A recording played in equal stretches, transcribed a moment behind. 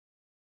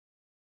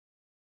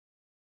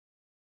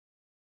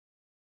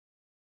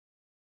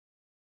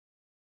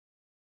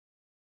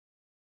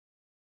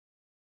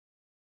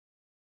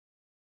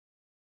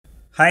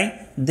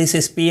Hi, this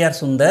is PR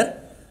Sundar.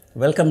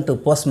 Welcome to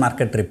Post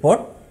Market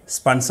Report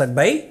sponsored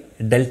by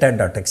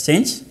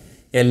Delta.exchange,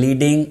 a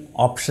leading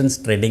options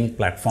trading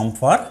platform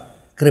for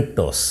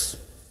cryptos.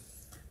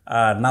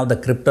 Now the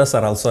cryptos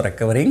are also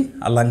recovering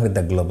along with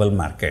the global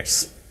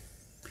markets.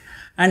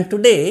 And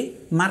today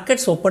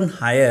markets opened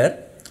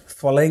higher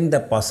following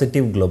the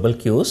positive global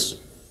cues,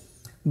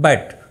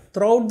 but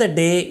throughout the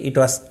day it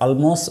was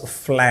almost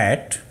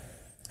flat.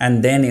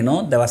 And then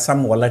there was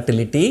some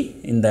volatility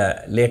in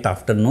the late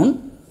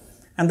afternoon,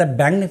 and the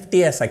Bank Nifty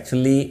has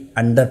actually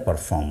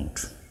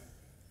underperformed.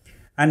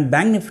 And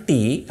Bank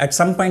Nifty at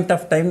some point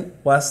of time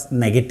was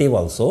negative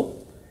also,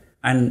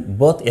 and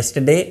both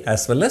yesterday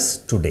as well as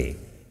today.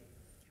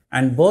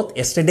 And both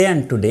yesterday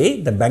and today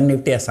the Bank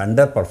Nifty has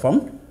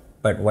underperformed,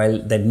 but while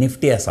the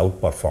Nifty has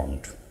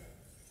outperformed.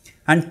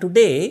 And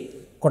today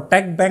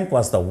Kotak Bank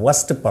was the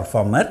worst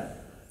performer,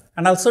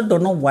 and also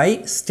don't know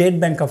why State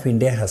Bank of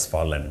India has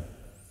fallen.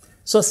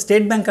 So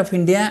State Bank of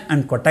India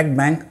and Kotak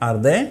Bank are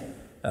the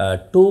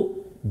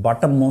two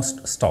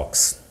bottommost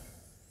stocks,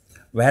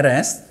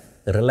 whereas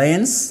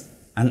Reliance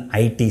and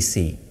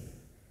ITC,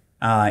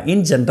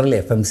 in general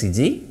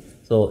FMCG,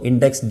 so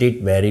index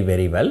did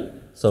very well.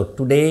 So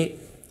today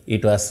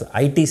it was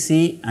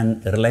ITC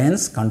and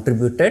Reliance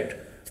contributed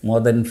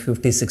more than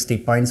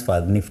 50-60 points for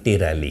Nifty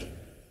rally,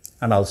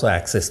 and also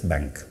Axis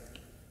Bank.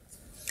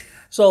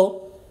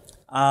 So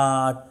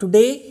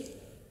today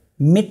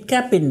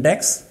Midcap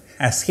index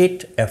has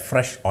hit a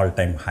fresh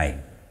all-time high.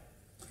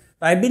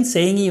 I've been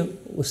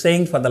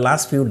saying for the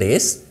last few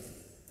days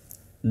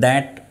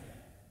that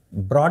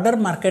broader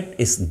market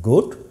is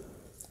good.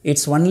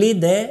 It's only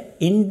the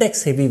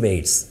index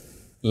heavyweights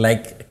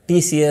like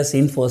TCS,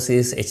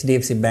 Infosys,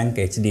 HDFC Bank,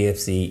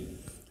 HDFC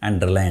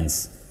and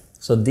Reliance.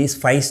 So these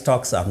 5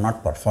 stocks are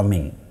not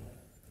performing,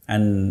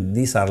 and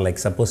these are like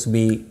supposed to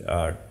be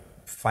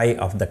 5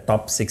 of the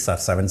top 6 or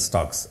 7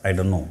 stocks. I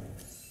don't know.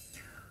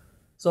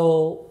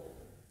 So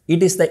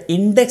it is the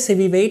index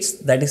heavyweights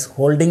that is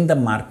holding the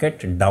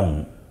market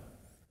down,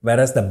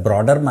 whereas the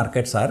broader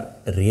markets are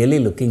really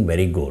looking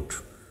very good.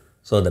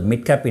 So the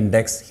midcap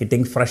index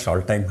hitting fresh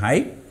all-time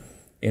high,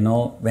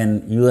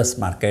 when US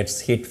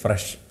markets hit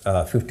fresh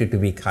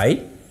 52-week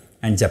high,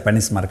 and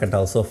Japanese market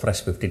also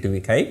fresh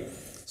 52-week high.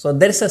 So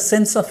there is a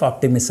sense of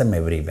optimism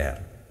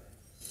everywhere.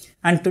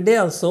 And today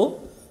also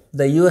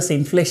the US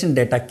inflation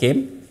data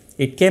came.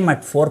 It came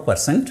at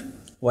 4%,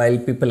 while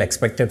people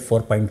expected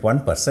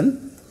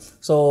 4.1%.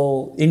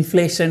 So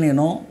inflation,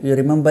 you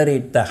remember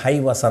it, the high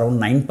was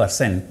around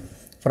 9%.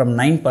 From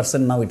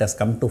 9% now it has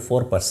come to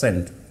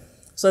 4%.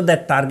 So the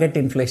target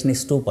inflation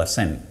is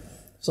 2%.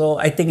 So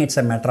I think it's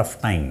a matter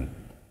of time.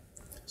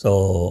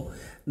 So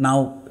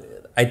now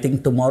I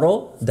think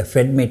tomorrow the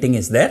Fed meeting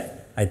is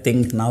there. I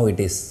think now it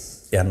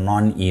is a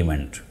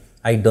non-event.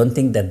 I don't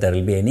think that there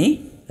will be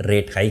any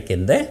rate hike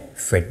in the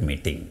Fed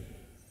meeting.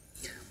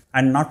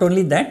 And not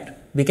only that,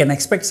 we can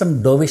expect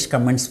some dovish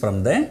comments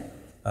from the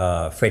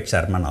Fed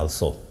chairman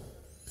also.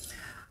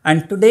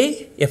 And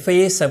today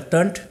FIIs have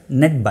turned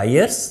net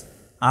buyers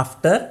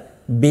after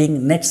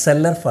being net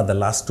seller for the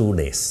last 2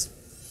 days.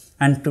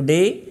 And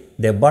today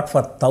they bought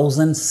for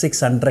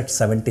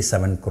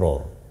 1,677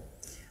 crore.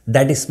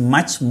 That is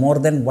much more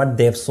than what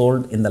they have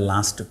sold in the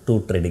last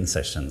 2 trading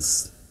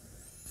sessions.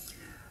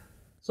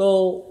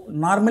 So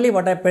normally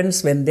what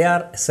happens when they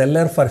are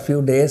seller for a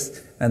few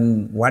days,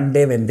 and one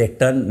day when they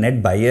turn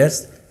net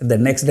buyers, the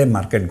next day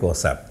market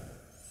goes up.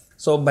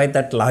 So by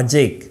that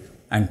logic,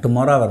 and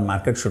tomorrow our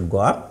market should go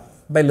up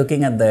by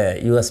looking at the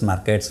US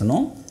markets,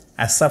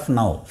 as of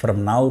now,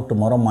 from now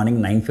tomorrow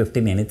morning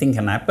 9:15, anything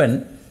can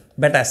happen.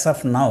 But as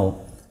of now,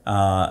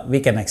 we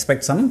can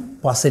expect some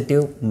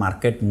positive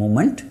market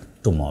movement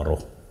tomorrow.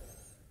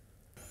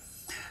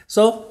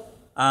 So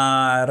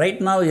right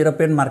now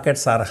European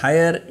markets are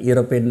higher,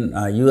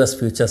 US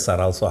futures are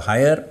also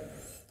higher.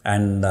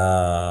 And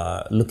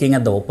looking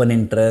at the open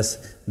interest,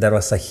 there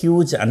was a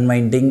huge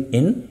unwinding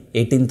in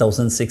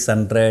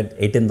 18,600,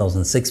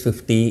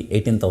 18,650,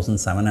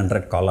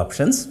 18,700 call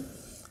options.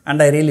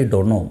 And I really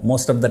don't know.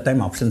 Most of the time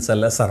option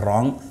sellers are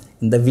wrong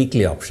in the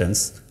weekly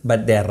options,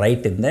 but they are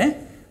right in the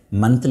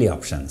monthly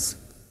options.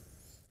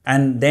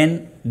 And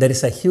then there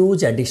is a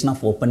huge addition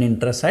of open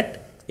interest at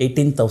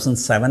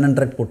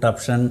 18,700 put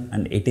option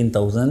and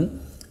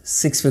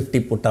 18,650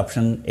 put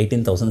option,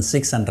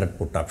 18,600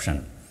 put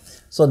option.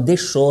 So this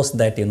shows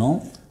that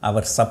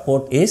our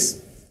support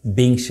is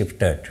being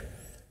shifted.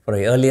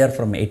 Earlier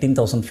from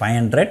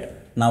 18,500,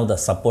 now the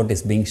support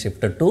is being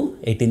shifted to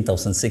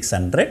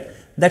 18,600.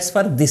 That's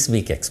for this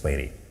week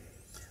expiry.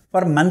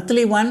 For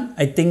monthly one,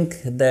 I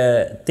think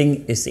the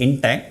thing is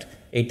intact,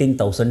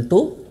 18,000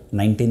 to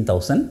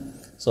 19,000.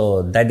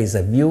 So that is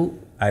a view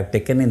I have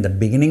taken in the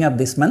beginning of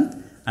this month,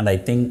 and I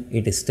think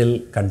it is still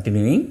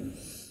continuing.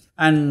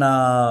 And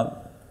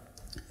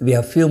we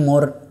have few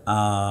more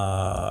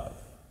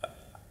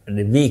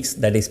weeks,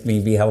 that is,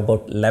 we have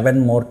about 11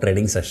 more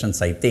trading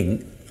sessions. I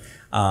think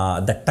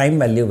the time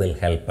value will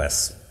help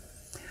us.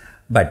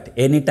 But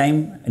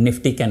anytime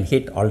Nifty can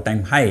hit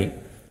all-time high,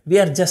 we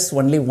are just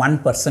only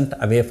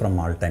 1% away from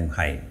all-time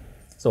high.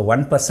 So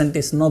 1%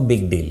 is no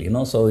big deal, you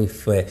know. So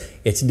if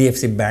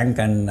HDFC Bank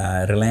and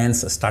Reliance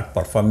start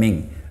performing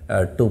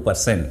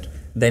 2%,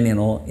 then you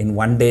know in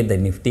one day the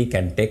Nifty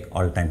can take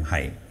all-time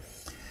high.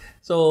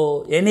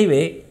 So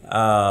anyway,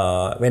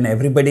 when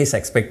everybody is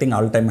expecting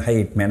all-time high,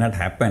 it may not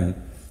happen.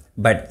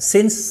 But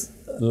since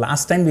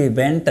last time we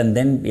went and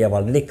then we have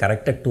already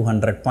corrected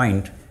 200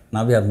 points,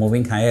 now we are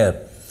moving higher.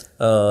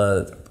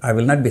 I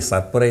will not be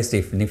surprised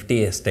if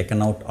Nifty has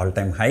taken out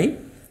all-time high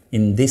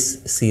in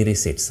this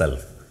series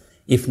itself.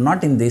 If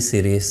not in this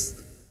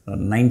series,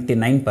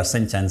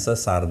 99%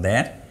 chances are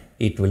there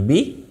it will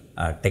be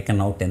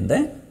taken out in the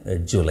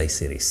July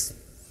series.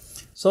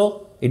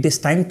 So it is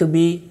time to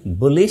be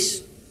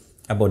bullish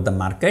about the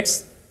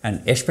markets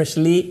and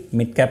especially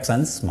mid caps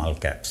and small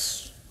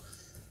caps.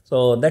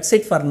 So that's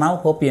it for now.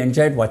 Hope you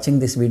enjoyed watching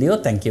this video.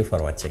 Thank you for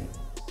watching.